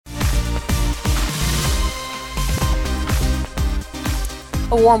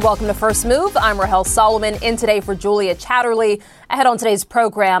A warm welcome to First Move. I'm Rahel Solomon, in today for Julia Chatterley. Ahead on today's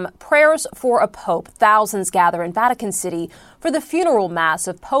program, prayers for a pope. Thousands gather in Vatican City for the funeral mass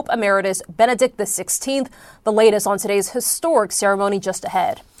of Pope Emeritus Benedict XVI. The latest on today's historic ceremony just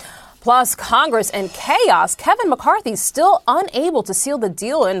ahead. Plus, Congress in chaos. Kevin McCarthy still unable to seal the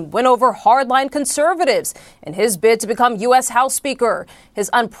deal and win over hardline conservatives in his bid to become U.S. House Speaker. His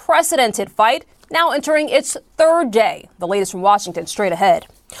unprecedented fight now entering its third day. The latest from Washington straight ahead.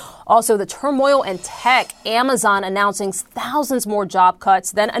 Also, the turmoil in tech, Amazon announcing thousands more job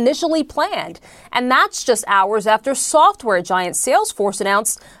cuts than initially planned. And that's just hours after software giant Salesforce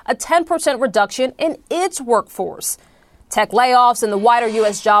announced a 10% reduction in its workforce. Tech layoffs and the wider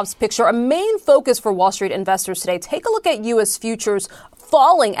U.S. jobs picture a main focus for Wall Street investors today. Take a look at U.S. futures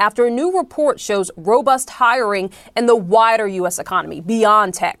falling after a new report shows robust hiring in the wider U.S. economy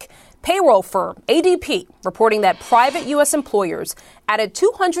beyond tech. Payroll firm ADP reporting that private U.S. employers added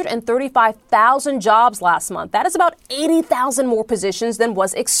 235,000 jobs last month. That is about 80,000 more positions than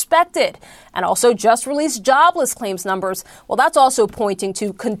was expected. And also just released jobless claims numbers. Well, that's also pointing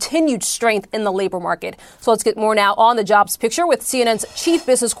to continued strength in the labor market. So let's get more now on the jobs picture with CNN's chief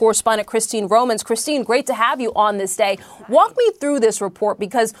business correspondent, Christine Romans. Christine, great to have you on this day. Walk me through this report,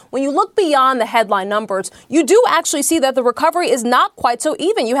 because when you look beyond the headline numbers, you do actually see that the recovery is not quite so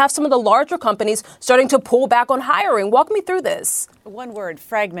even. You have some of the larger companies starting to pull back on hiring. Walk me through this. One word,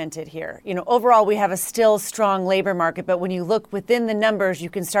 fragmented here. Overall, we have a still strong labor market, but when you look within the numbers, you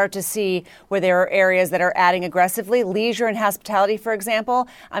can start to see where there are areas that are adding aggressively. Leisure and hospitality, for example.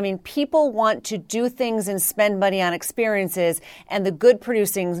 People want to do things and spend money on experiences, and the goods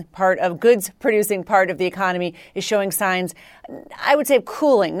producing part of the economy is showing signs, I would say, of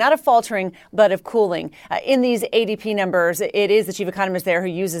cooling, not of faltering, but of cooling. In these ADP numbers, it is the chief economist there who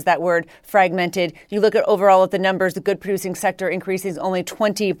uses that word, fragmented. You look at overall at the numbers, the good producing sector increasing only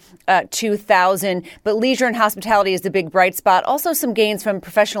 22,000. But leisure and hospitality is the big bright spot. Also some gains from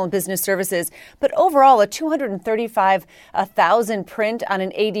professional and business services. But overall, a 235,000 print on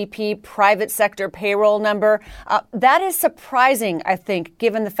an ADP private sector payroll number. That is surprising, I think,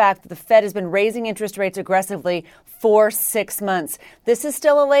 given the fact that the Fed has been raising interest rates aggressively for 6 months. This is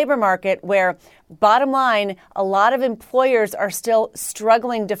still a labor market where, bottom line, a lot of employers are still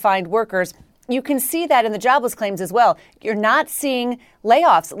struggling to find workers. You can see that in the jobless claims as well. You're not seeing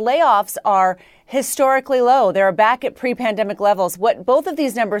layoffs. Layoffs are historically low. They're back at pre-pandemic levels. What both of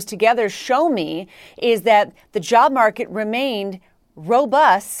these numbers together show me is that the job market remained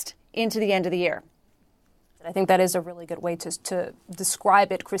robust into the end of the year. I think that is a really good way to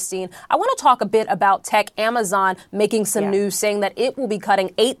describe it, Christine. I want to talk a bit about tech. Amazon making some news saying that it will be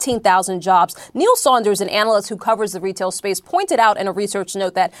cutting 18,000 jobs. Neil Saunders, an analyst who covers the retail space, pointed out in a research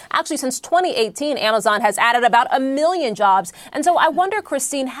note that actually since 2018, Amazon has added about 1 million jobs. And so I wonder,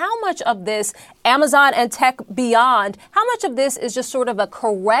 Christine, how much of this Amazon and tech beyond, how much of this is just sort of a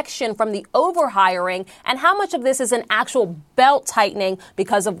correction from the overhiring, and how much of this is an actual belt tightening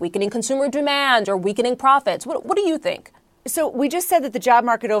because of weakening consumer demand or weakening profits? What do you think? So we just said that the job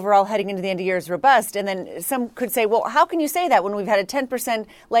market overall heading into the end of the year is robust. And then some could say, well, how can you say that when we've had a 10%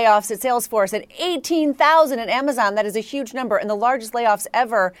 layoffs at Salesforce and 18,000 at Amazon? That is a huge number and the largest layoffs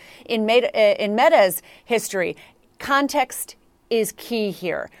ever in Meta's history. Context is key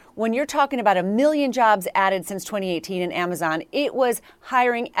here. When you're talking about 1 million jobs added since 2018 in Amazon, it was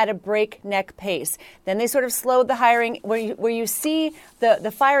hiring at a breakneck pace. Then they sort of slowed the hiring. Where you see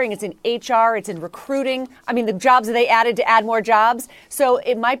the firing, it's in HR, it's in recruiting. The jobs that they added to add more jobs. So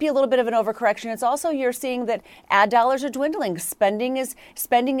it might be a little bit of an overcorrection. It's also you're seeing that ad dollars are dwindling. Spending is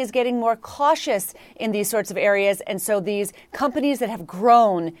getting more cautious in these sorts of areas. And so these companies that have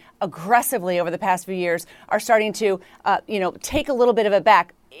grown aggressively over the past few years are starting to, take a little bit of it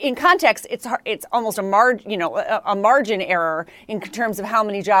back. In context, it's almost a margin error in terms of how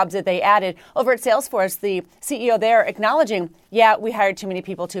many jobs that they added. Over at Salesforce, the CEO there acknowledging, we hired too many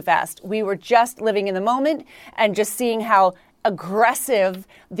people too fast. We were just living in the moment and just seeing how aggressive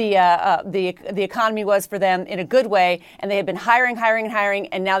the economy was for them in a good way, and they had been hiring,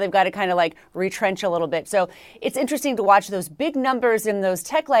 and now they've got to kind of retrench a little bit. So it's interesting to watch those big numbers in those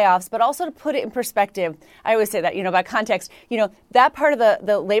tech layoffs, but also to put it in perspective. I always say that, by context, that part of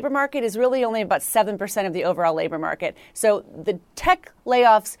the labor market is really only about 7% of the overall labor market. So the tech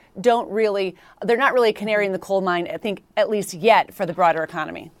layoffs they're not really a canary in the coal mine, I think, at least yet, for the broader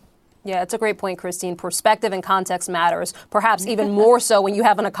economy. Yeah, it's a great point, Christine. Perspective and context matters, perhaps even more so when you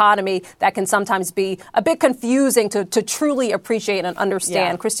have an economy that can sometimes be a bit confusing to truly appreciate and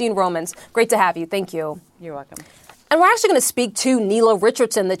understand. Yeah. Christine Romans, great to have you. Thank you. You're welcome. And we're actually going to speak to Neela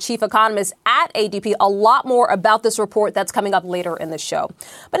Richardson, the chief economist at ADP, a lot more about this report that's coming up later in the show.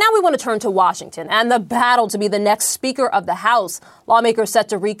 But now we want to turn to Washington and the battle to be the next Speaker of the House. Lawmakers set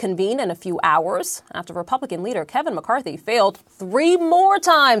to reconvene in a few hours after Republican leader Kevin McCarthy failed 3 more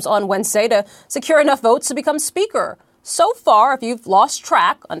times on Wednesday to secure enough votes to become Speaker. So far, if you've lost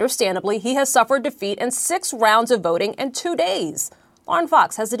track, understandably, he has suffered defeat in 6 rounds of voting in 2 days. Lauren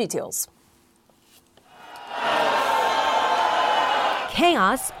Fox has the details.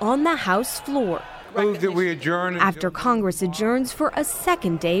 Chaos on the House floor. Move that we adjourn after Congress adjourns for a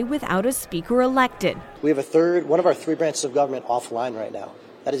second day without a speaker elected. We have one of our 3 branches of government offline right now.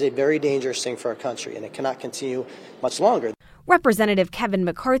 That is a very dangerous thing for our country, and it cannot continue much longer. Representative Kevin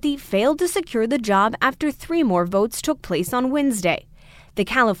McCarthy failed to secure the job after 3 more votes took place on Wednesday. The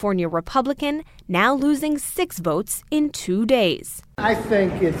California Republican now losing 6 votes in 2 days. I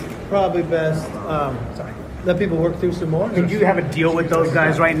think it's probably best, let people work through some more. Could you have a deal with those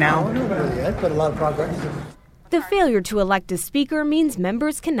guys right now? Not really yet, but a lot of progress. The failure to elect a speaker means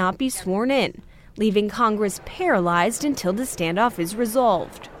members cannot be sworn in, leaving Congress paralyzed until the standoff is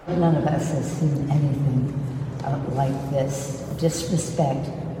resolved. None of us has seen anything like this. Disrespect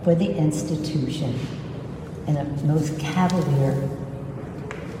for the institution in a most cavalier,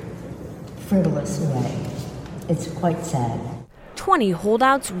 frivolous way. It's quite sad. 20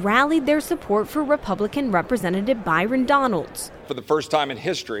 holdouts rallied their support for Republican Representative Byron Donalds. For the first time in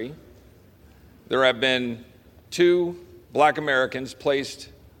history, there have been 2 Black Americans placed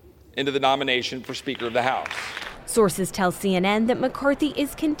into the nomination for Speaker of the House. Sources tell CNN that McCarthy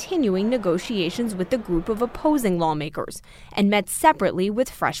is continuing negotiations with the group of opposing lawmakers and met separately with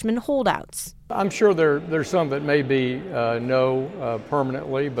freshman holdouts. I'm sure there's some that may be no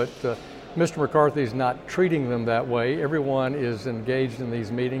permanently, but Mr. McCarthy is not treating them that way. Everyone is engaged in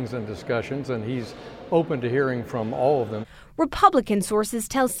these meetings and discussions, and he's open to hearing from all of them. Republican sources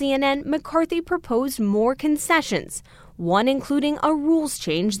tell CNN McCarthy proposed more concessions, one including a rules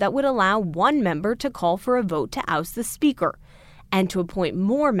change that would allow 1 member to call for a vote to oust the Speaker, and to appoint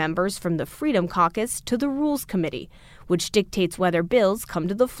more members from the Freedom Caucus to the Rules Committee, which dictates whether bills come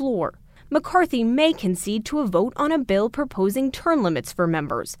to the floor. McCarthy may concede to a vote on a bill proposing term limits for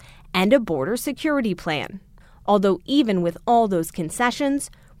members and a border security plan. Although even with all those concessions,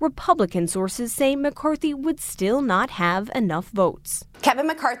 Republican sources say McCarthy would still not have enough votes. Kevin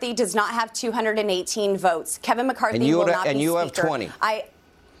McCarthy does not have 218 votes. Kevin McCarthy will not be Speaker. And you have 20.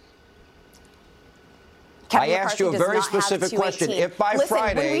 Kevin I asked you a very specific question. If by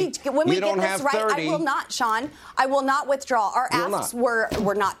Friday when we you don't get have this right, 30, I will not, Sean. I will not withdraw. Our asks were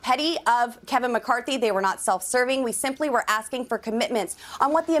not petty of Kevin McCarthy. They were not self-serving. We simply were asking for commitments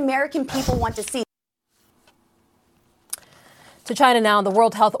on what the American people want to see. To China now, the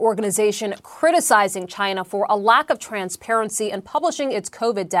World Health Organization criticizing China for a lack of transparency in publishing its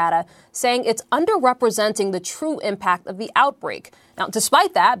COVID data, saying it's underrepresenting the true impact of the outbreak. Now,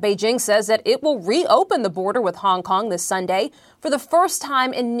 despite that, Beijing says that it will reopen the border with Hong Kong this Sunday for the first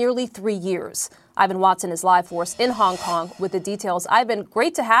time in nearly 3 years. Ivan Watson is live for us in Hong Kong with the details. Ivan,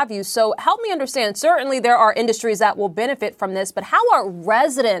 great to have you. So help me understand. Certainly there are industries that will benefit from this, but how are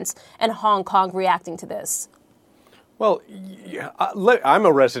residents in Hong Kong reacting to this? Well, I'm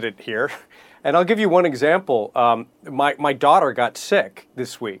a resident here, and I'll give you one example. My daughter got sick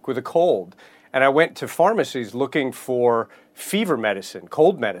this week with a cold, and I went to pharmacies looking for fever medicine,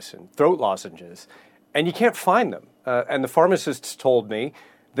 cold medicine, throat lozenges, and you can't find them. And the pharmacists told me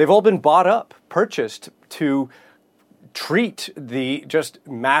they've all been bought up, purchased to treat the just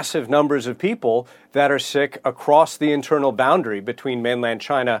massive numbers of people that are sick across the internal boundary between mainland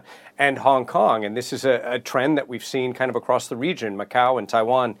China and Hong Kong. And this is a trend that we've seen kind of across the region, Macau and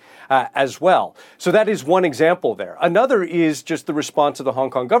Taiwan as well. So that is one example there. Another is just the response of the Hong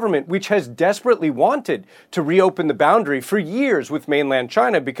Kong government, which has desperately wanted to reopen the boundary for years with mainland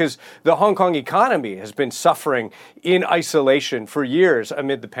China because the Hong Kong economy has been suffering in isolation for years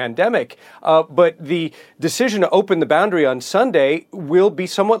amid the pandemic. But the decision to open the boundary on Sunday will be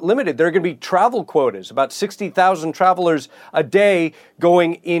somewhat limited. There are going to be travel quotas, about 60,000 travelers a day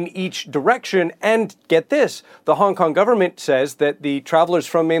going in each direction. And get this, the Hong Kong government says that the travelers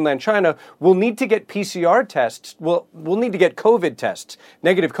from mainland China will need to get PCR tests, will need to get COVID tests,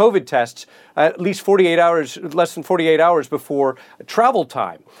 negative COVID tests, at least 48 hours, less than 48 hours before travel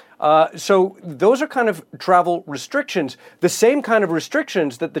time. So those are kind of travel restrictions, the same kind of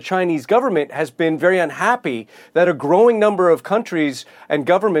restrictions that the Chinese government has been very unhappy that a growing number of countries and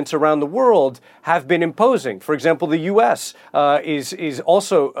governments around the world have been imposing. For example, the U.S. is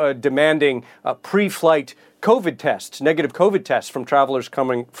also demanding pre-flight COVID tests, negative COVID tests from travelers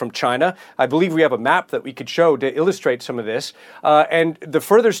coming from China. I believe we have a map that we could show to illustrate some of this. And the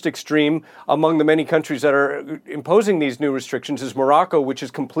furthest extreme among the many countries that are imposing these new restrictions is Morocco, which is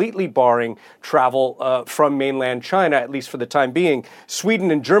completely barring travel from mainland China, at least for the time being.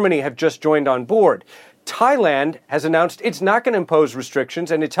 Sweden and Germany have just joined on board. Thailand has announced it's not going to impose restrictions,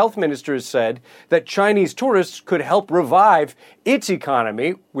 and its health minister has said that Chinese tourists could help revive its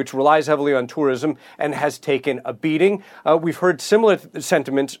economy, which relies heavily on tourism and has taken a beating. We've heard similar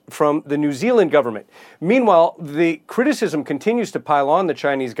sentiments from the New Zealand government. Meanwhile, the criticism continues to pile on the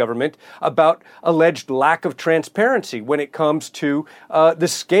Chinese government about alleged lack of transparency when it comes to the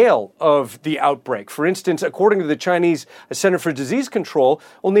scale of the outbreak. For instance, according to the Chinese Center for Disease Control,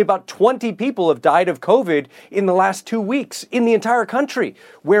 only about 20 people have died of COVID in the last 2 weeks in the entire country,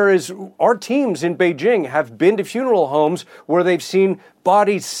 whereas our teams in Beijing have been to funeral homes where they've seen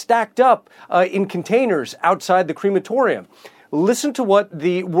bodies stacked up in containers outside the crematorium. Listen to what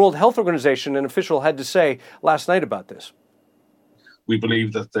the World Health Organization, an official, had to say last night about this. We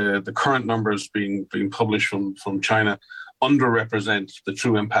believe that the current numbers being published from China underrepresent the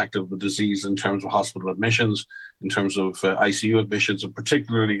true impact of the disease in terms of hospital admissions, in terms of ICU admissions, and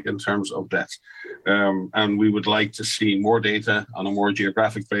particularly in terms of deaths. And we would like to see more data on a more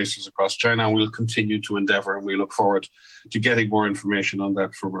geographic basis across China, and we'll continue to endeavour, and we look forward to getting more information on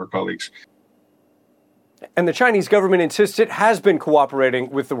that from our colleagues. And the Chinese government insists it has been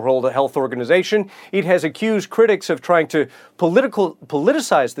cooperating with the World Health Organization. It has accused critics of trying to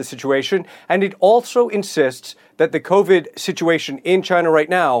politicize the situation, and it also insists that the COVID situation in China right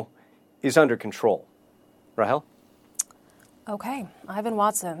now is under control. Rahel? Okay. Ivan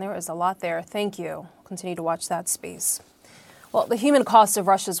Watson, there is a lot there. Thank you. Continue to watch that space. Well, the human cost of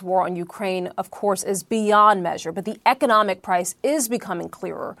Russia's war on Ukraine, of course, is beyond measure, but the economic price is becoming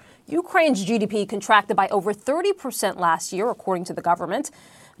clearer. Ukraine's GDP contracted by over 30% last year, according to the government.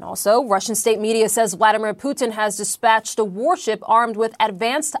 And also, Russian state media says Vladimir Putin has dispatched a warship armed with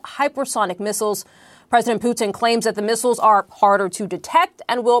advanced hypersonic missiles. President Putin claims that the missiles are harder to detect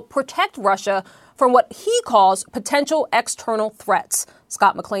and will protect Russia from what he calls potential external threats.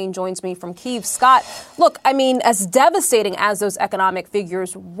 Scott McLean joins me from Kyiv. Scott, look, I mean, as devastating as those economic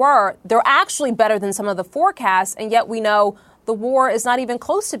figures were, they're actually better than some of the forecasts, and yet we know the war is not even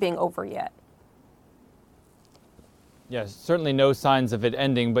close to being over yet. Yes, certainly no signs of it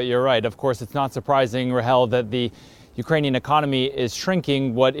ending, but you're right. Of course, it's not surprising, Rahel, that the Ukrainian economy is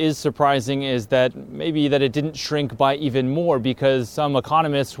shrinking. What is surprising is that maybe that it didn't shrink by even more, because some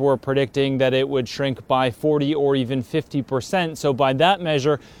economists were predicting that it would shrink by 40 or even 50%. So by that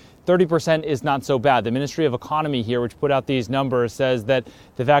measure, 30% is not so bad. The Ministry of Economy here, which put out these numbers, says that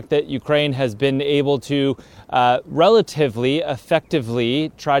the fact that Ukraine has been able to relatively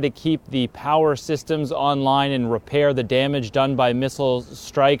effectively try to keep the power systems online and repair the damage done by missile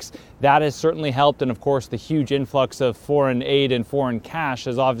strikes, that has certainly helped. And of course, the huge influx of foreign aid and foreign cash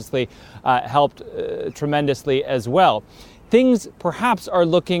has obviously helped tremendously as well. Things perhaps are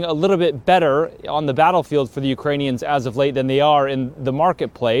looking a little bit better on the battlefield for the Ukrainians as of late than they are in the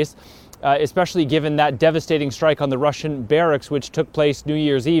marketplace, especially given that devastating strike on the Russian barracks, which took place New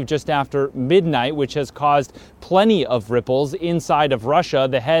Year's Eve just after midnight, which has caused plenty of ripples inside of Russia.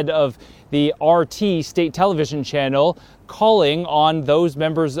 The head of the RT state television channel calling on those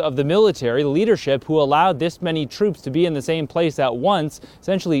members of the military, the leadership, who allowed this many troops to be in the same place at once,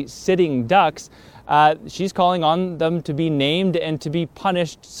 essentially sitting ducks. She's calling on them to be named and to be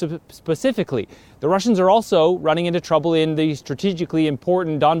punished specifically. The Russians are also running into trouble in the strategically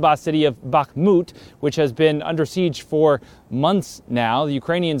important Donbas city of Bakhmut, which has been under siege for months now. The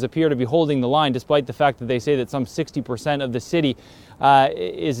Ukrainians appear to be holding the line, despite the fact that they say that some 60% of the city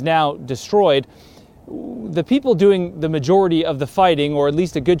is now destroyed. The people doing the majority of the fighting, or at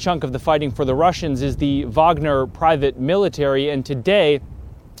least a good chunk of the fighting for the Russians, is the Wagner private military. And today,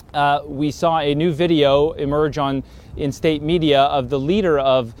 we saw a new video emerge in state media of the leader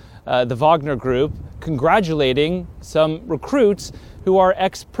of the Wagner group congratulating some recruits who are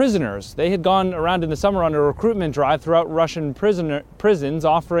ex-prisoners. They had gone around in the summer on a recruitment drive throughout Russian prisons,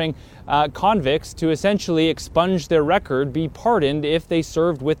 offering convicts to essentially expunge their record, be pardoned if they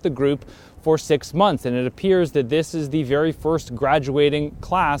served with the group for 6 months. And it appears that this is the very first graduating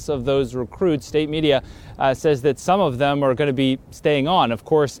class of those recruits. State media says that some of them are going to be staying on. Of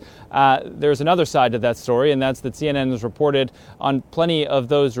course, there's another side to that story, and that's that CNN has reported on plenty of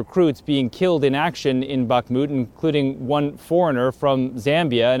those recruits being killed in action in Bakhmut, including one foreigner from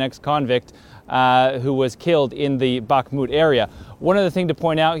Zambia, an ex-convict who was killed in the Bakhmut area. One other thing to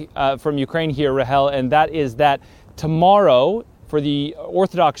point out from Ukraine here, Rahel, and that is that tomorrow, for the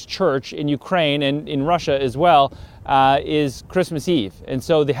Orthodox Church in Ukraine and in Russia as well is Christmas Eve. And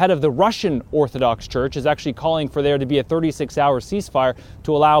so the head of the Russian Orthodox Church is actually calling for there to be a 36-hour ceasefire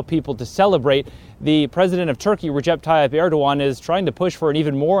to allow people to celebrate. The president of Turkey, Recep Tayyip Erdogan, is trying to push for an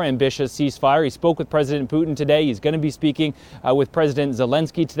even more ambitious ceasefire. He spoke with President Putin today. He's going to be speaking with President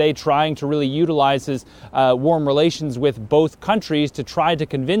Zelensky today, trying to really utilize his warm relations with both countries to try to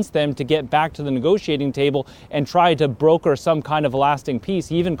convince them to get back to the negotiating table and try to broker some kind of lasting peace.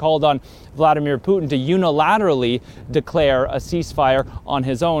 He even called on Vladimir Putin to unilaterally declare a ceasefire on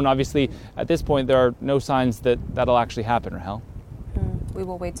his own. Obviously, at this point, there are no signs that that'll actually happen, Rahel. We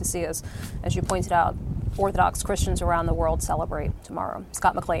will wait to see, as you pointed out, Orthodox Christians around the world celebrate tomorrow.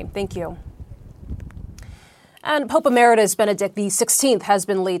 Scott McLean, thank you. And Pope Emeritus Benedict XVI has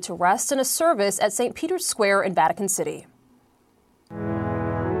been laid to rest in a service at St. Peter's Square in Vatican City.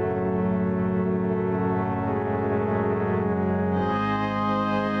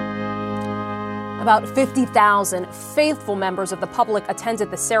 About 50,000 faithful members of the public attended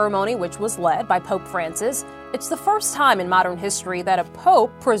the ceremony, which was led by Pope Francis. It's the first time in modern history that a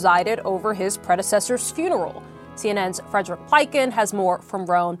pope presided over his predecessor's funeral. CNN's Frederick Pleiken has more from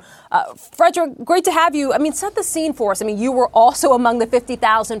Rome. Frederick, great to have you. Set the scene for us. You were also among the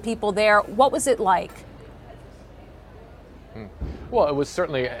 50,000 people there. What was it like? Well, it was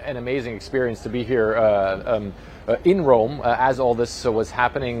certainly an amazing experience to be here in Rome as all this was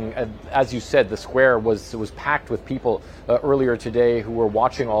happening. As you said, the square was packed with people earlier today who were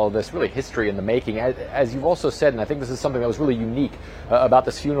watching all of this, really history in the making. As you've also said, and I think this is something that was really unique about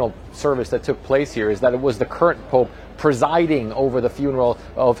this funeral service that took place here, is that it was the current Pope presiding over the funeral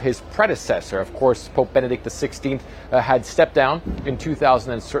of his predecessor. Of course, Pope Benedict XVI had stepped down in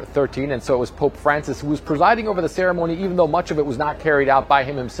 2013, and so it was Pope Francis who was presiding over the ceremony, even though much of it was not carried out by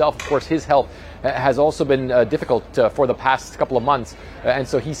him himself. Of course, his health has also been difficult for the past couple of months, and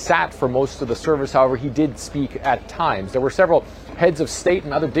so he sat for most of the service. However, he did speak at times. There were several heads of state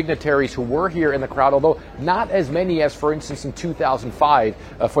and other dignitaries who were here in the crowd, although not as many as, for instance, in 2005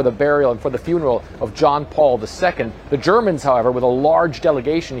 for the burial and for the funeral of John Paul II. The Germans, however, with a large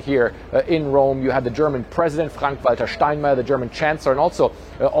delegation here in Rome. You had the German president, Frank-Walter Steinmeier, the German chancellor, and also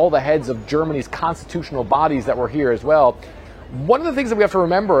all the heads of Germany's constitutional bodies that were here as well. One of the things that we have to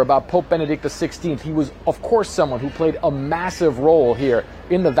remember about Pope Benedict XVI, he was, of course, someone who played a massive role here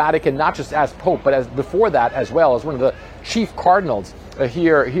in the Vatican, not just as Pope, but as before that as well, as one of the chief cardinals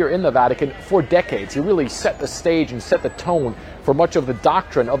here in the Vatican for decades. He really set the stage and set the tone for much of the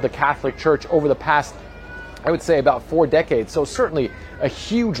doctrine of the Catholic Church over the past, I would say, about 4 decades. So certainly a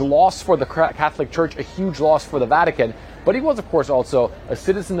huge loss for the Catholic Church, a huge loss for the Vatican. But he was, of course, also a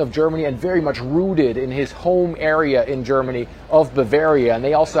citizen of Germany and very much rooted in his home area in Germany of Bavaria. And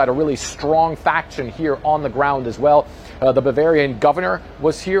they also had a really strong faction here on the ground as well. The Bavarian governor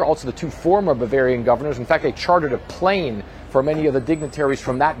was here, also the 2 former Bavarian governors. In fact, they chartered a plane for many of the dignitaries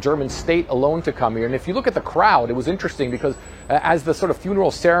from that German state alone to come here. And if you look at the crowd, it was interesting because as the sort of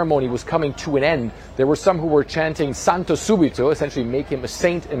funeral ceremony was coming to an end, there were some who were chanting Santo Subito, essentially make him a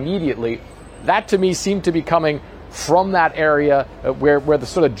saint immediately. That to me seemed to be coming from that area where the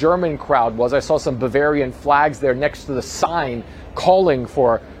sort of German crowd was. I saw some Bavarian flags there next to the sign calling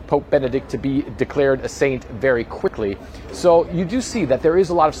for Pope Benedict to be declared a saint very quickly. So you do see that there is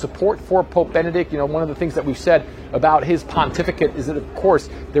a lot of support for Pope Benedict. One of the things that we've said about his pontificate is that, of course,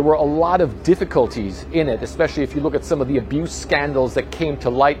 there were a lot of difficulties in it, especially if you look at some of the abuse scandals that came to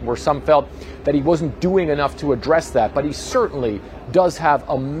light where some felt that he wasn't doing enough to address that. But he certainly does have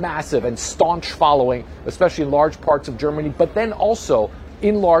a massive and staunch following, especially in large parts of Germany, but then also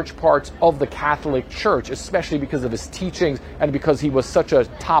in large parts of the Catholic Church, especially because of his teachings and because he was such a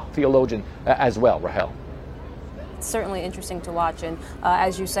top theologian as well, Rahel. It's certainly interesting to watch, and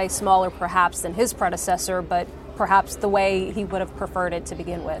as you say, smaller perhaps than his predecessor, but perhaps the way he would have preferred it to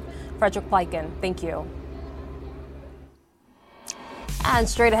begin with. Frederick Pleiken, thank you. And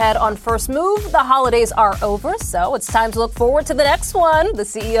straight ahead on First Move, the holidays are over, so it's time to look forward to the next one. The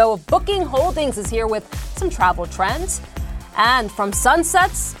CEO of Booking Holdings is here with some travel trends. And from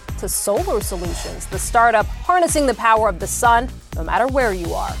sunsets to solar solutions, the startup harnessing the power of the sun, no matter where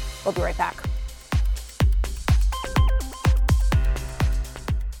you are. We'll be right back.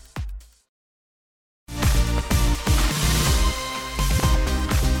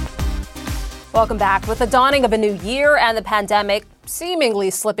 Welcome back. With the dawning of a new year and the pandemic seemingly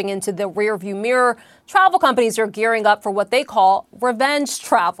slipping into the rearview mirror, travel companies are gearing up for what they call revenge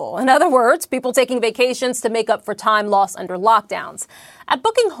travel. In other words, people taking vacations to make up for time lost under lockdowns. At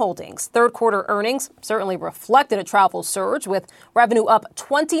Booking Holdings, third quarter earnings certainly reflected a travel surge, with revenue up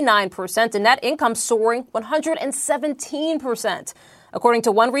 29% and net income soaring 117%. According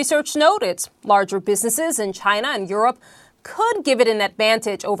to one research note, its larger businesses in China and Europe could give it an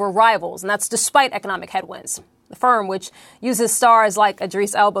advantage over rivals, and that's despite economic headwinds. The firm, which uses stars like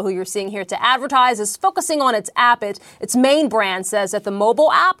Idris Elba, who you're seeing here, to advertise, is focusing on its app. Its main brand says that the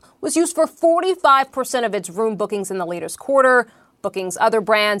mobile app was used for 45% of its room bookings in the latest quarter. Booking's other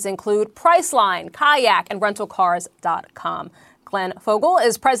brands include Priceline, Kayak, and RentalCars.com. Glenn Fogel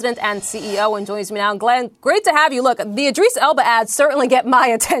is president and CEO and joins me now. Glenn, great to have you. Look, the Idris Elba ads certainly get my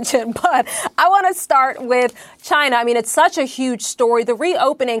attention, but I want to start with China. I mean, it's such a huge story. The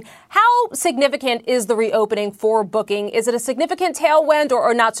reopening, how significant is the reopening for Booking? Is it a significant tailwind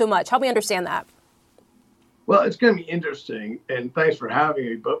or not so much? Help me understand that. Well, it's going to be interesting, and thanks for having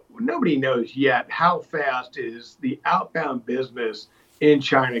me, but nobody knows yet how fast is the outbound business in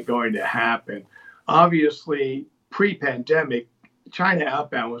China going to happen. Obviously, pre-pandemic, China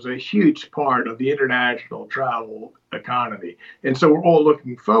outbound was a huge part of the international travel economy. And so we're all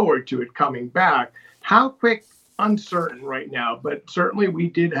looking forward to it coming back. How quick? Uncertain right now, but certainly we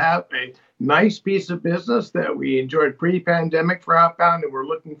did have a nice piece of business that we enjoyed pre-pandemic for outbound, and we're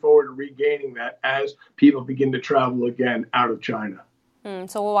looking forward to regaining that as people begin to travel again out of China.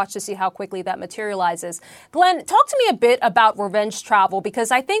 So we'll watch to see how quickly that materializes. Glenn, talk to me a bit about revenge travel,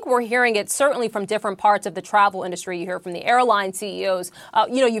 because I think we're hearing it certainly from different parts of the travel industry. You hear from the airline CEOs.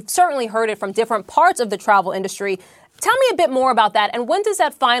 You've certainly heard it from different parts of the travel industry. Tell me a bit more about that, and when does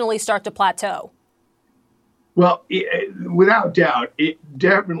that finally start to plateau? Well, without doubt, it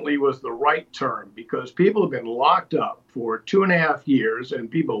definitely was the right term, because people have been locked up for 2.5 years and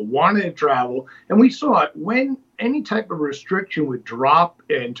people wanted to travel. And we saw it when any type of restriction would drop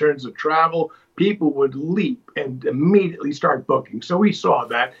in terms of travel, people would leap and immediately start booking. So we saw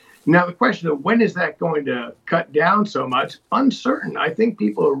that. Now, the question of when is that going to cut down so much? Uncertain. I think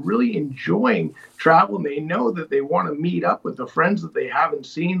people are really enjoying travel, and they know that they want to meet up with the friends that they haven't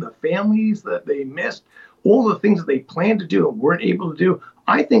seen, the families that they missed, all the things that they planned to do and weren't able to do.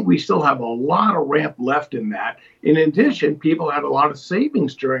 I think we still have a lot of ramp left in that. In addition, people had a lot of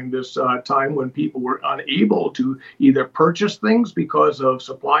savings during this time when people were unable to either purchase things because of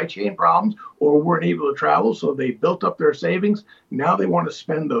supply chain problems or weren't able to travel. So they built up their savings. Now they want to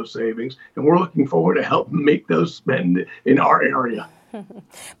spend those savings, and we're looking forward to help make those spend in our area.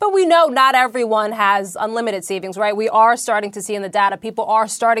 But we know not everyone has unlimited savings, right? We are starting to see in the data, people are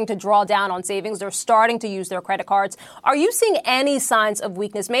starting to draw down on savings. They're starting to use their credit cards. Are you seeing any signs of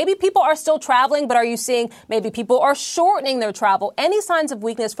weakness? Maybe people are still traveling, but are you seeing maybe people are shortening their travel? Any signs of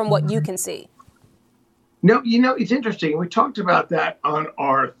weakness from what you can see? No, it's interesting. We talked about that on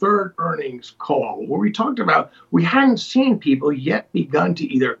our third earnings call, where we talked about we hadn't seen people yet begun to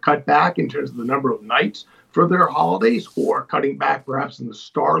either cut back in terms of the number of nights for their holidays or cutting back perhaps in the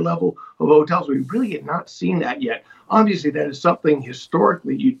star level of hotels. We really had not seen that yet. Obviously, that is something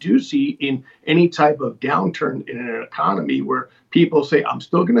historically you do see in any type of downturn in an economy where people say, I'm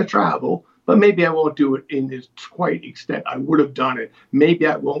still going to travel, but maybe I won't do it in this quite extent I would have done it. Maybe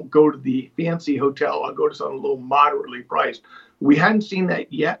I won't go to the fancy hotel. I'll go to something a little moderately priced. We hadn't seen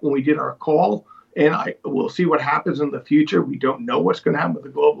that yet when we did our call. And we'll see what happens in the future. We don't know what's going to happen with the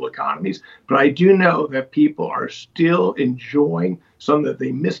global economies, but I do know that people are still enjoying something that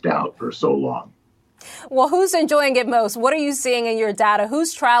they missed out for so long. Well, who's enjoying it most? What are you seeing in your data?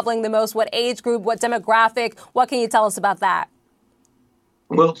 Who's traveling the most? What age group? What demographic? What can you tell us about that?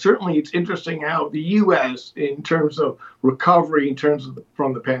 Well, certainly it's interesting how the U.S., in terms of recovery, in terms of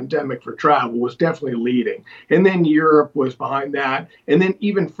from the pandemic for travel, was definitely leading. And then Europe was behind that. And then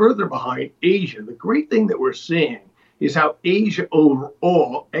even further behind, Asia. The great thing that we're seeing is how Asia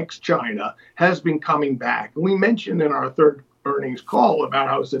overall, ex-China, has been coming back. And we mentioned in our third earnings call about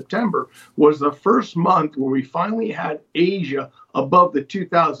how September was the first month where we finally had Asia above the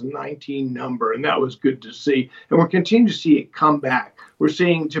 2019 number. And that was good to see. And we're continuing to see it come back. We're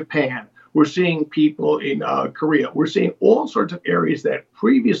seeing Japan. We're seeing people in Korea. We're seeing all sorts of areas that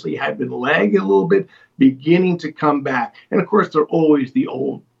previously had been lagging a little bit, beginning to come back. And of course, they're always the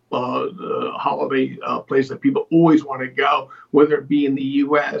old holiday place that people always want to go, whether it be in the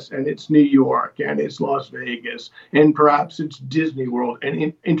U.S. and it's New York and it's Las Vegas and perhaps it's Disney World,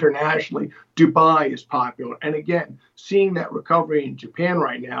 and internationally, Dubai is popular. And again, seeing that recovery in Japan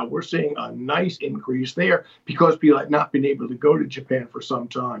right now, we're seeing a nice increase there because people had not been able to go to Japan for some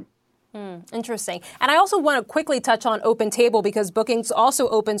time. Interesting. And I also want to quickly touch on Open Table because Bookings also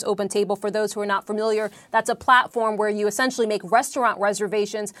opens Open Table. For those who are not familiar, that's a platform where you essentially make restaurant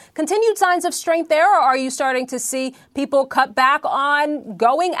reservations. Continued signs of strength there, or are you starting to see people cut back on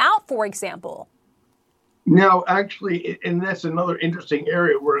going out, for example? No, actually, and that's another interesting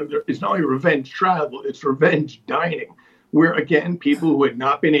area where it's not only revenge travel, it's revenge dining, where, again, people who had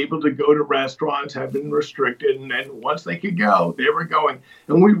not been able to go to restaurants have been restricted. And then once they could go, they were going.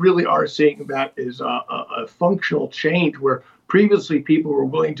 And we really are seeing that as a functional change where previously people were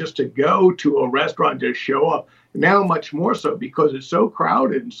willing just to go to a restaurant, just show up. Now much more so because it's so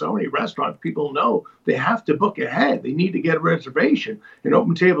crowded in so many restaurants, people know they have to book ahead. They need to get a reservation. And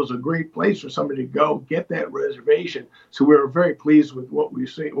Open Table is a great place for somebody to go get that reservation. So we're very pleased with what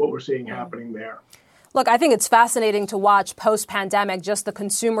we're seeing happening there. Look, I think it's fascinating to watch post-pandemic, just the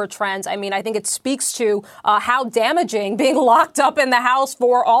consumer trends. I mean, I think it speaks to how damaging being locked up in the house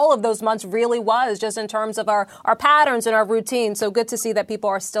for all of those months really was, just in terms of our patterns and our routines. So good to see that people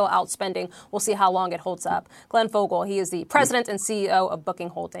are still out spending. We'll see how long it holds up. Glenn Fogel, he is the president and CEO of Booking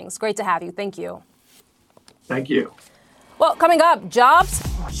Holdings. Great to have you. Thank you. Thank you. Well, coming up, jobs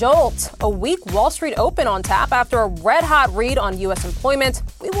jolt. A weak Wall Street open on tap after a red-hot read on U.S. employment.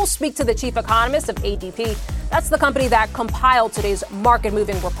 We will speak to the chief economist of ADP. That's the company that compiled today's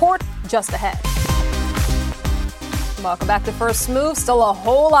market-moving report. Just ahead. Welcome back to First Move. Still a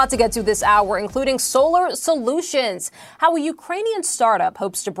whole lot to get to this hour, including solar solutions, how a Ukrainian startup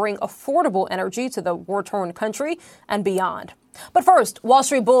hopes to bring affordable energy to the war-torn country and beyond. But first, Wall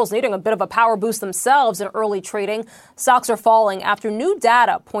Street bulls needing a bit of a power boost themselves in early trading. Stocks are falling after new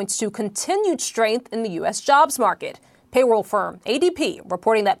data points to continued strength in the U.S. jobs market. Payroll firm ADP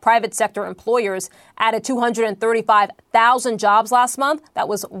reporting that private sector employers added 235,000 jobs last month. That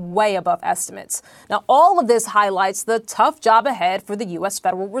was way above estimates. Now, all of this highlights the tough job ahead for the U.S.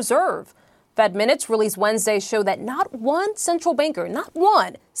 Federal Reserve. Fed minutes released Wednesday show that not one central banker, not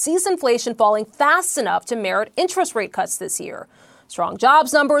one, sees inflation falling fast enough to merit interest rate cuts this year. Strong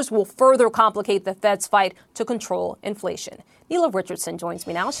jobs numbers will further complicate the Fed's fight to control inflation. Neela Richardson joins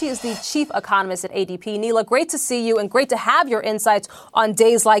me now. She is the chief economist at ADP. Neela, great to see you and great to have your insights on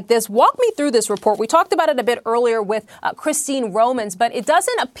days like this. Walk me through this report. We talked about it a bit earlier with Christine Romans, but it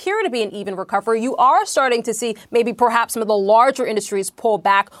doesn't appear to be an even recovery. You are starting to see maybe perhaps some of the larger industries pull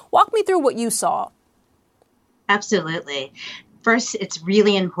back. Walk me through what you saw. Absolutely. First, it's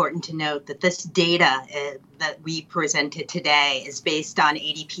really important to note that this data that we presented today is based on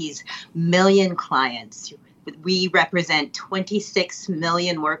ADP's million clients. We represent 26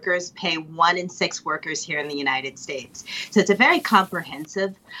 million workers, pay 1 in 6 workers here in the United States. So it's a very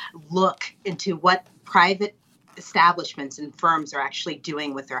comprehensive look into what private establishments and firms are actually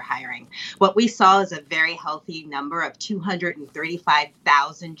doing with their hiring. What we saw is a very healthy number of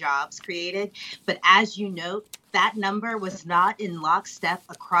 235,000 jobs created. But as you note, that number was not in lockstep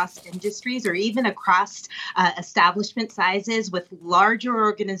across industries or even across establishment sizes, with larger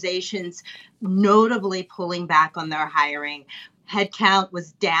organizations notably pulling back on their hiring. Headcount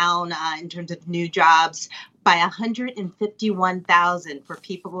was down in terms of new jobs by 151,000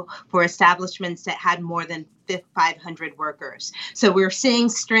 for establishments that had more than 500 workers. So we're seeing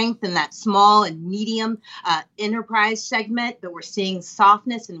strength in that small and medium enterprise segment, but we're seeing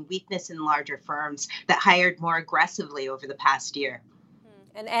softness and weakness in larger firms that hired more aggressively over the past year.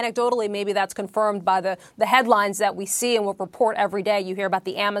 And anecdotally, maybe that's confirmed by the headlines that we see and will report every day. You hear about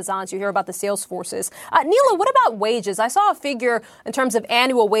the Amazons, you hear about the Salesforces. Neela, what about wages? I saw a figure in terms of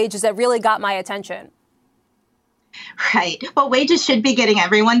annual wages that really got my attention. Right. Well, wages should be getting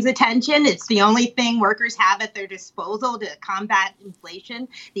everyone's attention. It's the only thing workers have at their disposal to combat inflation.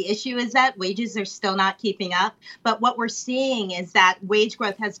 The issue is that wages are still not keeping up. But what we're seeing is that wage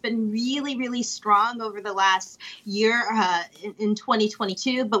growth has been really, really strong over the last year in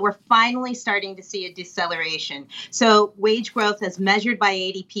 2022, but we're finally starting to see a deceleration. So wage growth as measured by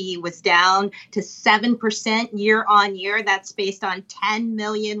ADP was down to 7% year on year. That's based on 10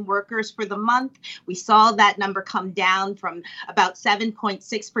 million workers for the month. We saw that number come down from about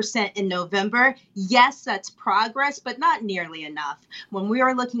 7.6% in November. Yes, that's progress, but not nearly enough. When we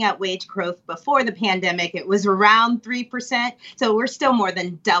were looking at wage growth before the pandemic, it was around 3%. So we're still more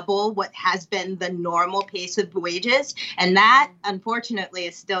than double what has been the normal pace of wages. And that, unfortunately,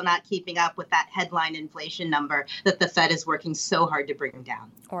 is still not keeping up with that headline inflation number that the Fed is working so hard to bring down.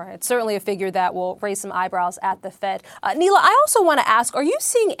 All right. It's certainly a figure that will raise some eyebrows at the Fed. Neela, I also want to ask, are you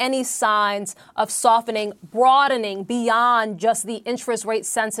seeing any signs of softening, broadening beyond just the interest rate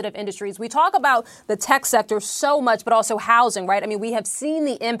sensitive industries? We talk about the tech sector so much, but also housing, right? I mean, we have seen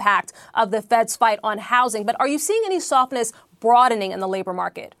the impact of the Fed's fight on housing, but are you seeing any softness broadening in the labor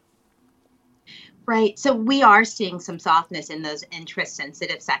market? Right. So we are seeing some softness in those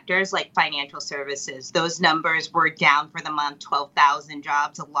interest-sensitive sectors like financial services. Those numbers were down for the month, 12,000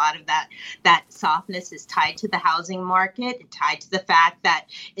 jobs. A lot of that softness is tied to the housing market, tied to the fact that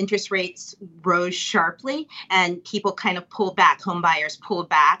interest rates rose sharply and people kind of pulled back. Home buyers pulled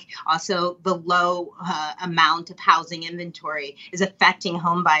back. Also, the low amount of housing inventory is affecting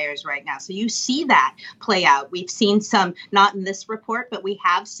home buyers right now. So you see that play out. We've seen some, not in this report, but we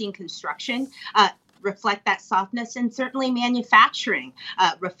have seen construction reflect that softness, and certainly manufacturing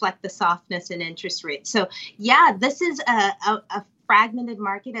reflect the softness in interest rates. So yeah, this is a fragmented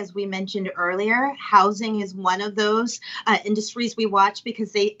market, as we mentioned earlier. Housing is one of those industries we watch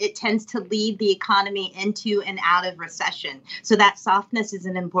because it tends to lead the economy into and out of recession. So that softness is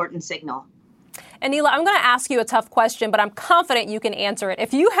an important signal. And Neela, I'm going to ask you a tough question, but I'm confident you can answer it.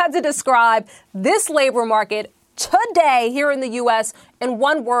 If you had to describe this labor market today here in the U.S. in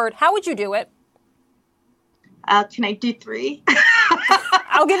one word, how would you do it? Can I do three?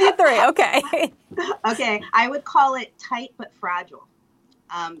 I'll give you three. Okay. Okay. I would call it tight but fragile.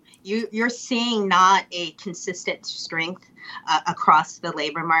 You're seeing not a consistent strength across the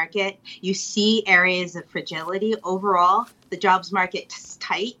labor market. You see areas of fragility. Overall, the jobs market is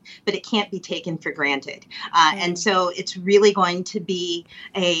tight, but it can't be taken for granted. And so it's really going to be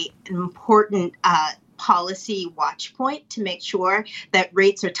an important policy watch point to make sure that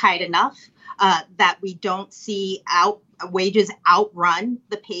rates are tight enough that we don't see wages outrun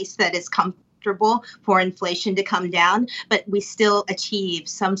the pace that is comfortable for inflation to come down, but we still achieve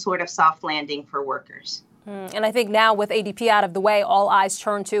some sort of soft landing for workers. And I think now with ADP out of the way, all eyes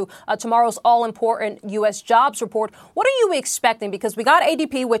turn to tomorrow's all-important U.S. jobs report. What are you expecting? Because we got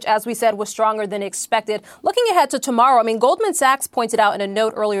ADP, which, as we said, was stronger than expected. Looking ahead to tomorrow, I mean, Goldman Sachs pointed out in a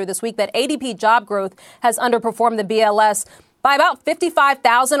note earlier this week that ADP job growth has underperformed the BLS by about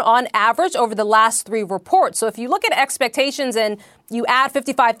 55,000 on average over the last three reports. So if you look at expectations and you add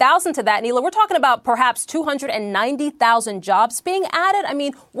 55,000 to that, Neela, we're talking about perhaps 290,000 jobs being added. I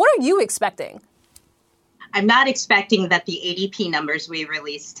mean, what are you expecting? I'm not expecting that the ADP numbers we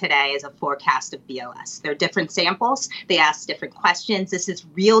released today is a forecast of BLS. They're different samples. They ask different questions. This is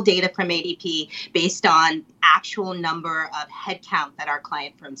real data from ADP based on actual number of headcount that our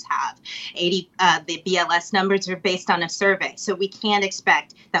client firms have. The BLS numbers are based on a survey. So we can't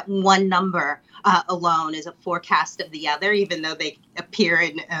expect that one number alone is a forecast of the other, even though they appear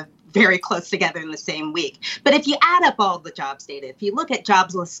in very close together in the same week. But if you add up all the jobs data, if you look at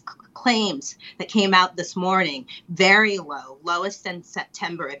jobless claims that came out this morning, very low, lowest in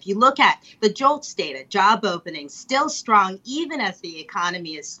September. If you look at the JOLTS data, job openings still strong, even as the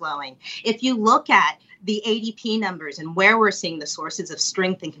economy is slowing. If you look at the ADP numbers and where we're seeing the sources of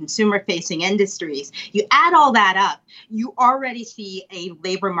strength in consumer-facing industries, you add all that up, you already see a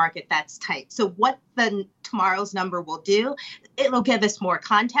labor market that's tight. So what tomorrow's number will do, it'll give us more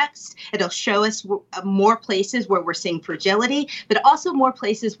context. It'll show us more places where we're seeing fragility, but also more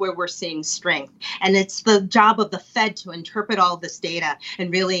places where we're seeing strength. And it's the job of the Fed to interpret all this data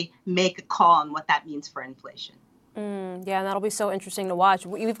and really make a call on what that means for inflation. Yeah, and that'll be so interesting to watch.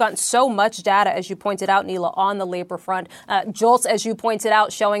 We've gotten so much data, as you pointed out, Neela, on the labor front. JOLTS, as you pointed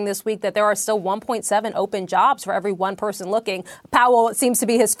out, showing this week that there are still 1.7 open jobs for every one person looking. Powell, it seems to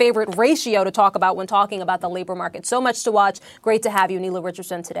be his favorite ratio to talk about when talking about the labor market. So much to watch. Great to have you, Neela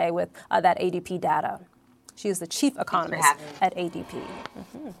Richardson, today with that ADP data. She is the chief economist at ADP.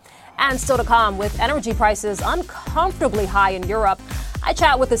 And still to come, with energy prices uncomfortably high in Europe, I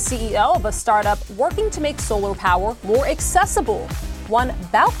chat with the CEO of a startup working to make solar power more accessible, one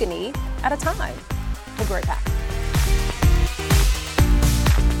balcony at a time. We'll be right back.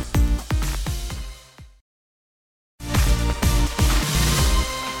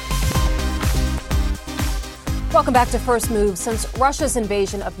 Welcome back to First Move. Since Russia's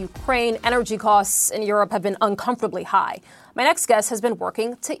invasion of Ukraine, energy costs in Europe have been uncomfortably high. My next guest has been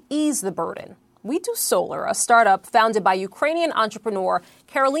working to ease the burden. We Do Solar, a startup founded by Ukrainian entrepreneur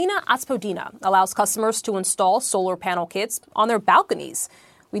Karolina Atspodina, allows customers to install solar panel kits on their balconies.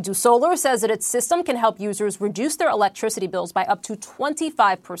 We Do Solar says that its system can help users reduce their electricity bills by up to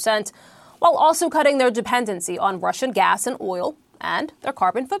 25%, while also cutting their dependency on Russian gas and oil and their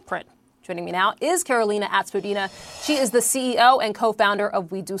carbon footprint. Joining me now is Karolina Atspodina. She is the CEO and co-founder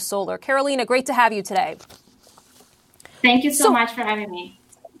of We Do Solar. Karolina, great to have you today. Thank you so much for having me.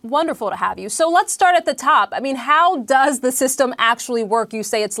 Wonderful to have you. So let's start at the top. I mean, how does the system actually work? You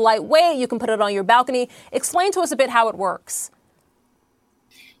say it's lightweight. You can put it on your balcony. Explain to us a bit how it works.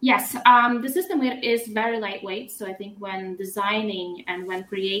 Yes, the system is very lightweight. So I think when designing and when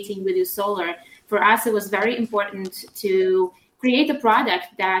creating We Do Solar, for us, it was very important to create a product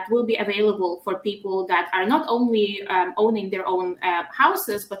that will be available for people that are not only owning their own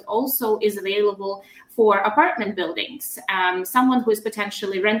houses, but also is available for apartment buildings. Someone who is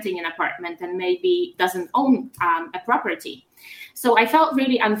potentially renting an apartment and maybe doesn't own a property. So I felt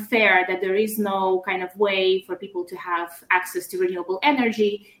really unfair that there is no kind of way for people to have access to renewable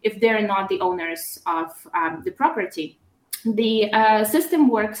energy if they're not the owners of the property. The system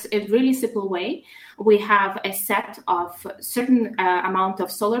works in a really simple way. We have a set of certain amount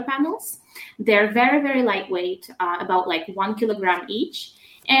of solar panels. They're very, very lightweight, about like 1 kilogram each.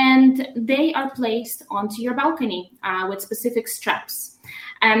 And they are placed onto your balcony with specific straps.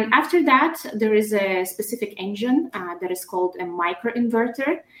 And after that, there is a specific engine that is called a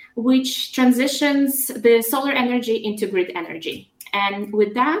microinverter, which transitions the solar energy into grid energy. And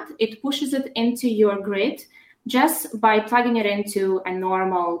with that, it pushes it into your grid just by plugging it into a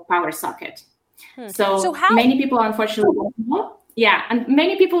normal power socket. So many people, unfortunately, don't know. Yeah, and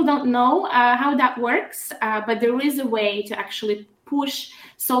many people don't know how that works, but there is a way to actually push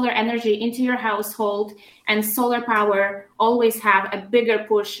solar energy into your household, and solar power always have a bigger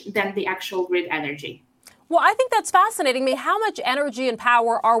push than the actual grid energy. Well, I think that's fascinating. I mean, how much energy and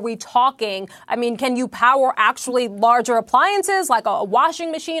power are we talking? I mean, can you power actually larger appliances like a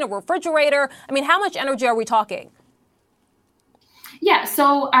washing machine, a refrigerator? I mean, how much energy are we talking? Yeah,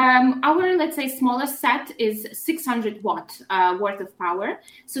 so our, let's say, smallest set is 600 watt worth of power.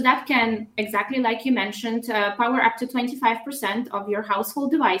 So that can, exactly like you mentioned, power up to 25% of your household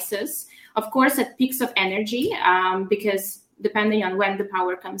devices. Of course, at peaks of energy, because depending on when the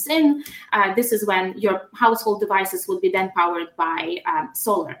power comes in, this is when your household devices will be then powered by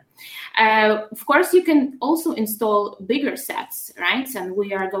solar. Of course, you can also install bigger sets, right? And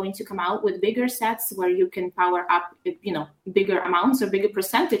we are going to come out with bigger sets where you can power up, bigger amounts or bigger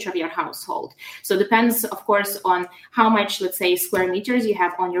percentage of your household. So it depends, of course, on how much, let's say, square meters you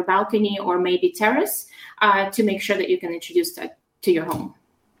have on your balcony or maybe terrace to make sure that you can introduce that to your home.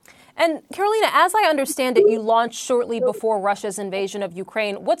 And Carolina, as I understand it, you launched shortly before Russia's invasion of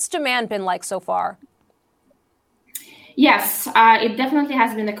Ukraine. What's demand been like so far? Yes, it definitely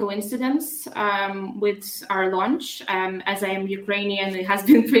has been a coincidence with our launch. As I am Ukrainian, it has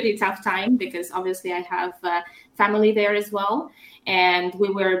been a pretty tough time because obviously I have family there as well. And we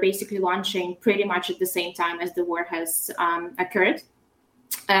were basically launching pretty much at the same time as the war has occurred.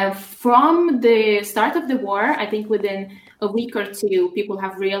 From the start of the war, I think within a week or two, people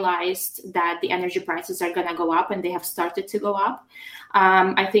have realized that the energy prices are going to go up, and they have started to go up.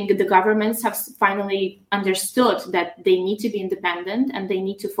 I think the governments have finally understood that they need to be independent and they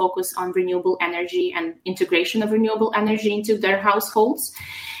need to focus on renewable energy and integration of renewable energy into their households.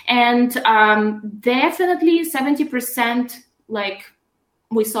 And definitely 70%, like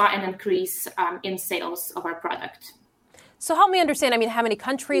we saw an increase in sales of our product. So help me understand, I mean, how many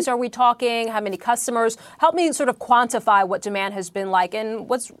countries are we talking? How many customers? Help me sort of quantify what demand has been like in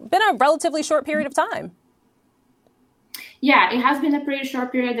what's been a relatively short period of time. Yeah, it has been a pretty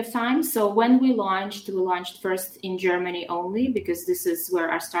short period of time. So when we launched first in Germany only, because this is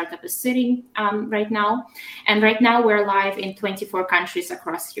where our startup is sitting right now. And right now we're live in 24 countries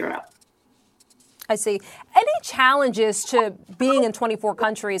across Europe. I see. Any challenges to being in 24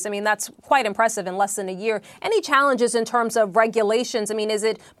 countries? I mean, that's quite impressive in less than a year. Any challenges in terms of regulations? I mean, is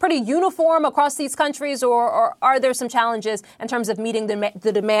it pretty uniform across these countries, or are there some challenges in terms of meeting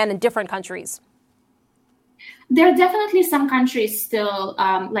the demand in different countries? There are definitely some countries still,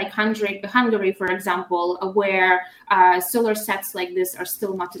 like Hungary, for example, where solar sets like this are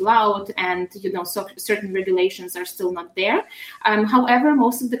still not allowed, and so certain regulations are still not there. However,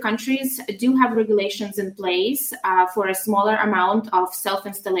 most of the countries do have regulations in place for a smaller amount of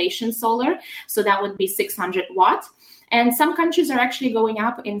self-installation solar. So that would be 600 watt. And some countries are actually going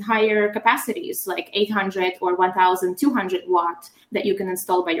up in higher capacities, like 800 or 1,200 watt that you can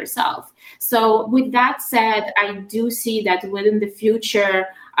install by yourself. So with that said, I do see that within the future,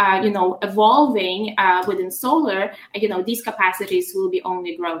 evolving within solar, these capacities will be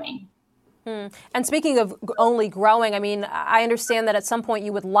only growing. And speaking of only growing, I mean, I understand that at some point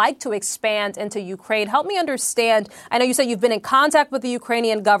you would like to expand into Ukraine. Help me understand. I know you said you've been in contact with the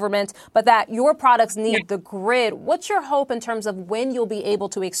Ukrainian government, but that your products need the grid. What's your hope in terms of when you'll be able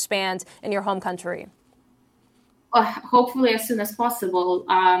to expand in your home country? Hopefully as soon as possible,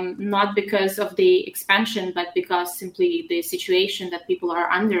 not because of the expansion, but because simply the situation that people are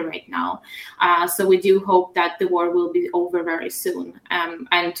under right now. So we do hope that the war will be over very soon,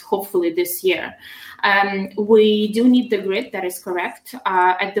 and hopefully this year. We do need the grid, that is correct.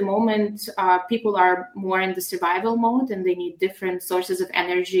 At the moment, people are more in the survival mode, and they need different sources of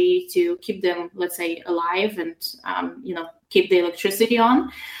energy to keep them, let's say, alive and, keep the electricity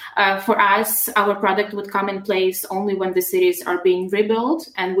on. For us, our product would come in place only when the cities are being rebuilt,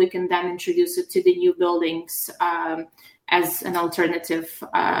 and we can then introduce it to the new buildings as an alternative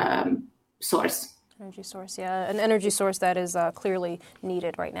source. Energy source, yeah. An energy source that is clearly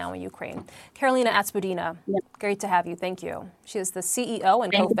needed right now in Ukraine. Carolina Atspodina, great to have you. Thank you. She is the CEO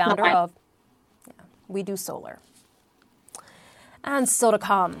and co-founder of We Do Solar. And still to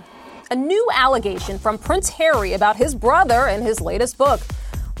come, a new allegation from Prince Harry about his brother in his latest book.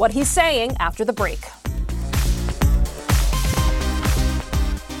 What he's saying after the break.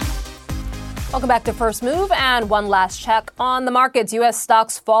 Welcome back to First Move, and one last check on the markets. U.S.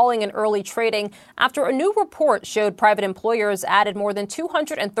 stocks falling in early trading after a new report showed private employers added more than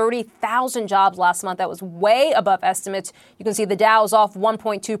 230,000 jobs last month. That was way above estimates. You can see the Dow's off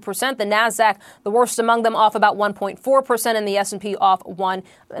 1.2%, the Nasdaq, the worst among them, off about 1.4%, and the S&P off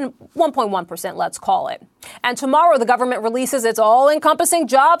 1.1%, let's call it. And tomorrow, the government releases its all-encompassing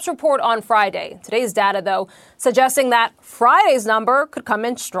jobs report on Friday. Today's data, though, suggesting that Friday's number could come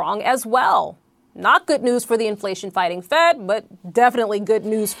in strong as well. Not good news for the inflation-fighting Fed, but definitely good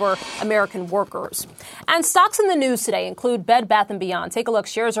news for American workers. And stocks in the news today include Bed Bath & Beyond. Take a look.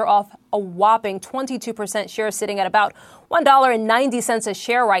 Shares are off a whopping 22%. Shares sitting at about $1.90 a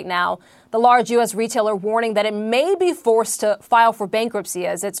share right now. The large U.S. retailer warning that it may be forced to file for bankruptcy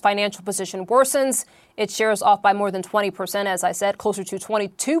as its financial position worsens. Its shares off by more than 20%, as I said, closer to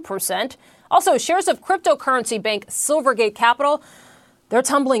 22%. Also, shares of cryptocurrency bank Silvergate Capital, they're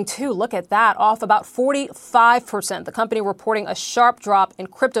tumbling too. Look at that, off about 45%. The company reporting a sharp drop in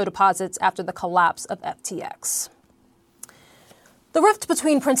crypto deposits after the collapse of FTX. The rift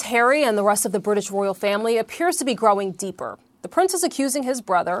between Prince Harry and the rest of the British royal family appears to be growing deeper. The prince is accusing his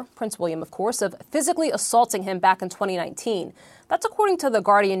brother, Prince William, of course, of physically assaulting him back in 2019. That's according to The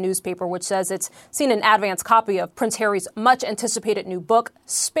Guardian newspaper, which says it's seen an advance copy of Prince Harry's much-anticipated new book,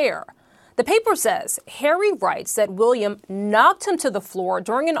 Spare. The paper says Harry writes that William knocked him to the floor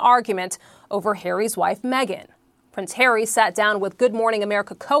during an argument over Harry's wife, Meghan. Prince Harry sat down with Good Morning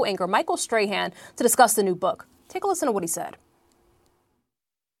America co-anchor Michael Strahan to discuss the new book. Take a listen to what he said.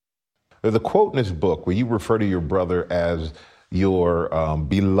 There's a quote in this book where you refer to your brother as your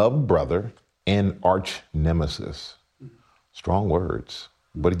beloved brother and arch nemesis. Strong words.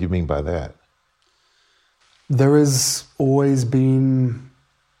 What did you mean by that? There has always been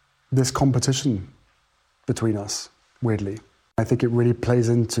this competition between us, weirdly. I think it really plays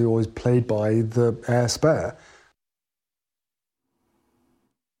into, or is played by, the heir spare.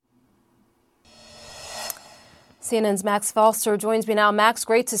 CNN's Max Foster joins me now. Max,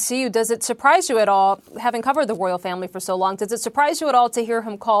 great to see you. Does it surprise you at all, having covered the royal family for so long, does it surprise you at all to hear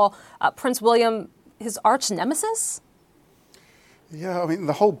him call Prince William his arch nemesis? Yeah, I mean,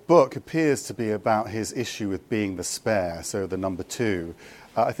 the whole book appears to be about his issue with being the spare, so the number two.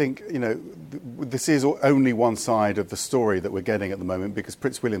 I think, this is only one side of the story that we're getting at the moment, because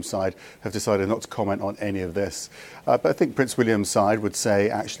Prince William's side have decided not to comment on any of this. But I think Prince William's side would say,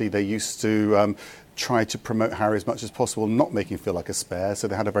 actually, they used to try to promote Harry as much as possible, not making him feel like a spare. So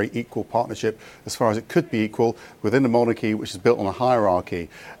they had a very equal partnership, as far as it could be equal, within a monarchy which is built on a hierarchy.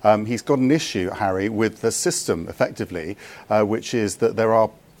 He's got an issue, Harry, with the system, effectively, which is that there are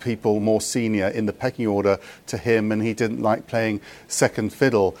people more senior in the pecking order to him, and he didn't like playing second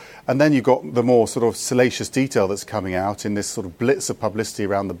fiddle. And then you've got the more sort of salacious detail that's coming out in this sort of blitz of publicity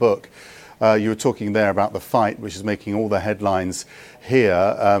around the book. You were talking there about the fight, which is making all the headlines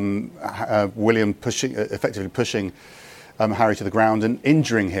here. William effectively pushing Harry to the ground and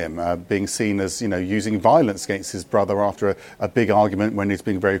injuring him, being seen as, using violence against his brother after a big argument when he's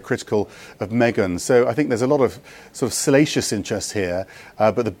being very critical of Meghan. So I think there's a lot of sort of salacious interest here.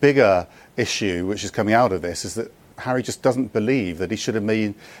 But the bigger issue which is coming out of this is that Harry just doesn't believe that he should have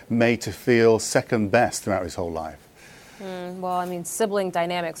been made to feel second best throughout his whole life. Well, I mean, sibling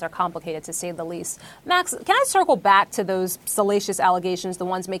dynamics are complicated, to say the least. Max, can I circle back to those salacious allegations, the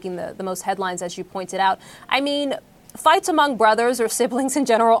ones making the most headlines, as you pointed out? I mean, fights among brothers or siblings in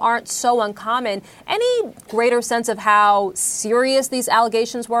general aren't so uncommon. Any greater sense of how serious these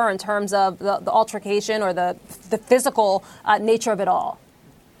allegations were in terms of the altercation or the physical nature of it all?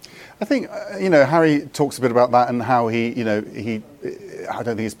 I think, Harry talks a bit about that and how he I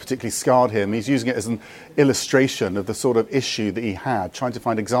don't think it's particularly scarred him. He's using it as an illustration of the sort of issue that he had, trying to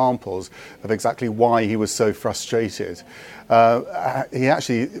find examples of exactly why he was so frustrated. He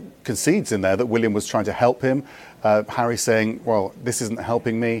actually concedes in there that William was trying to help him. Harry saying, well, this isn't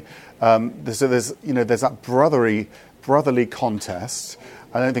helping me. So there's that brotherly contest.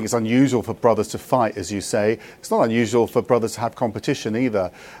 I don't think it's unusual for brothers to fight, as you say. It's not unusual for brothers to have competition either.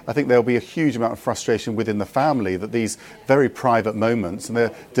 I think there'll be a huge amount of frustration within the family that these very private moments, and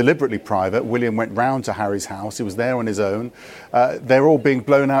they're deliberately private. William went round to Harry's house. He was there on his own. They're all being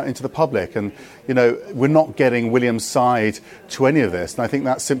blown out into the public. And, we're not getting William's side to any of this. And I think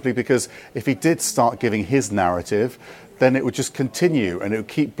that's simply because if he did start giving his narrative, then it would just continue and it would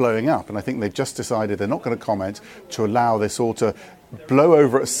keep blowing up. And I think they've just decided they're not going to comment to allow this all to blow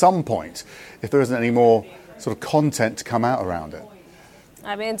over at some point if there isn't any more sort of content to come out around it.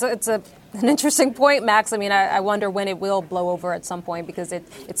 I mean, it's an interesting point, Max. I mean, I wonder when it will blow over at some point, because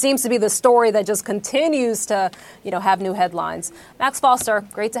it seems to be the story that just continues to, have new headlines. Max Foster,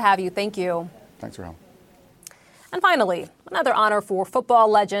 great to have you. Thank you. Thanks, Rahel. And finally, another honor for football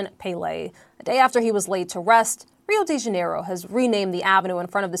legend Pelé. A day after he was laid to rest, Rio de Janeiro has renamed the avenue in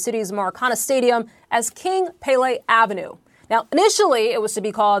front of the city's Maracana Stadium as King Pelé Avenue. Now, initially, it was to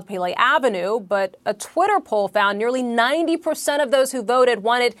be called Pelé Avenue, but a Twitter poll found nearly 90% of those who voted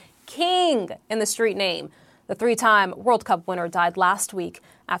wanted King in the street name. The three-time World Cup winner died last week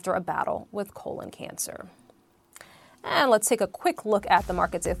after a battle with colon cancer. And let's take a quick look at the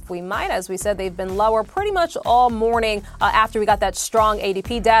markets, if we might. As we said, they've been lower pretty much all morning after we got that strong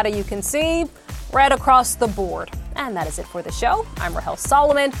ADP data. You can see right across the board. And that is it for the show. I'm Rahel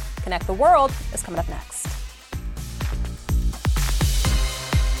Solomon. Connect the World is coming up next.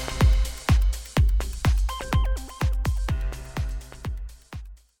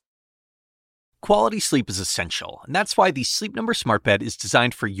 Quality sleep is essential, and that's why the Sleep Number Smart Bed is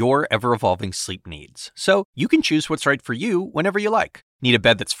designed for your ever-evolving sleep needs. So you can choose what's right for you whenever you like. Need a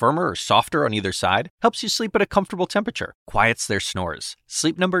bed that's firmer or softer on either side? Helps you sleep at a comfortable temperature. Quiets their snores.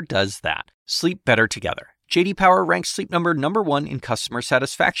 Sleep Number does that. Sleep better together. J.D. Power ranks Sleep Number #1 in customer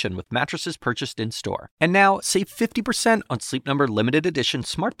satisfaction with mattresses purchased in-store. And now, save 50% on Sleep Number limited edition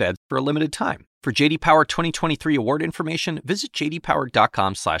smart beds for a limited time. For J.D. Power 2023 award information, visit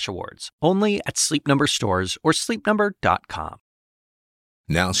jdpower.com/awards. Only at Sleep Number stores or sleepnumber.com.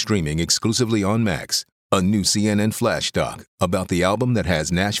 Now streaming exclusively on Max, a new CNN flash doc about the album that has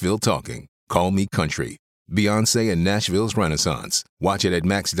Nashville talking, Call Me Country. Beyoncé and Nashville's Renaissance. Watch it at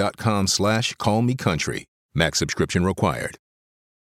max.com/callmecountry. Max subscription required.